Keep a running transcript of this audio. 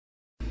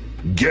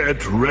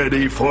Get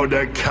ready for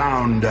the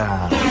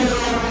countdown.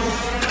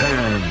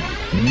 10,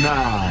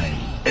 9,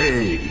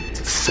 8,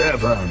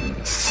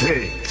 7,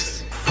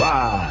 6,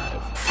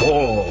 5,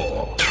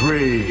 4,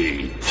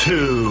 3,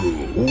 2,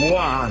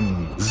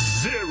 1,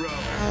 0.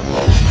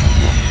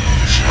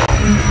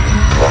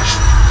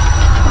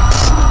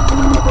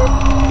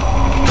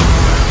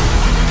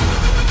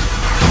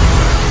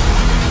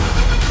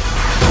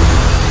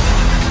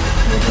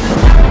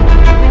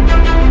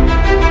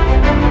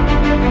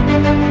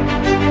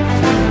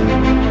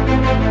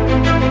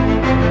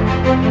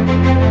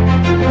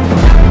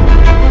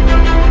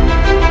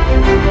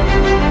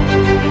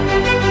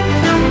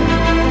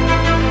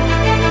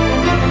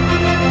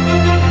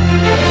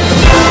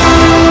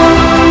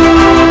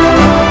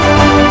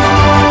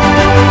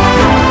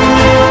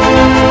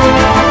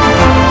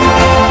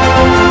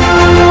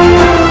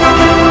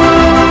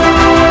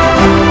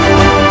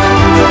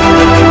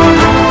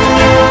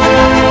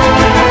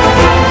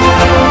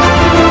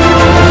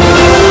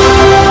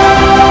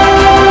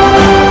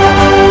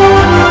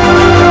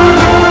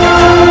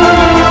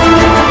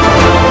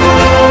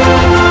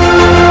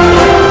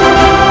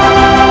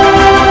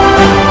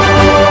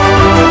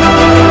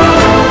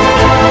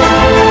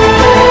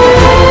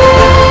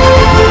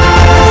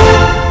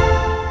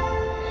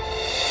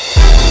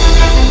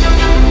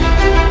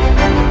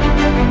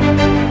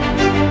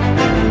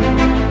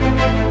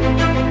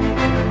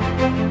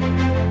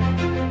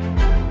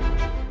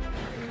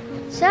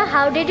 Sir,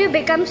 how did you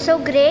become so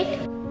great?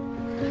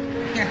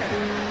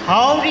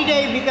 How did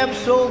I become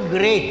so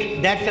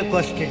great? That's the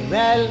question.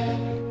 Well,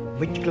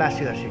 which class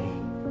you are studying?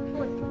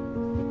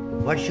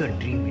 Fourth. What's your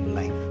dream in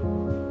life?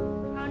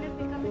 How to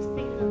become a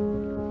singer?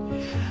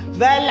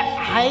 Well,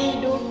 I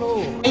don't know.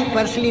 I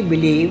personally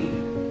believe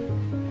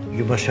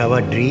you must have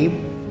a dream.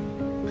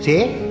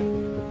 Say,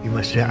 I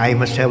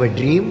must have a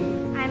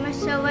dream. I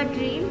must have a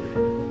dream.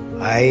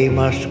 I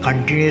must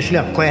continuously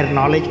acquire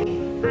knowledge. I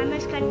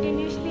must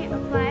continuously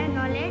acquire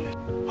knowledge,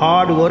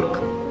 Hard work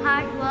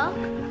hard work,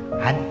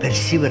 and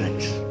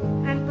perseverance.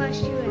 and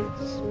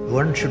pursuance.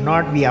 One should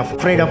not be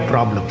afraid of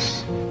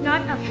problems.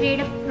 Not afraid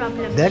of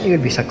problems. Then you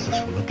will be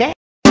successful, okay?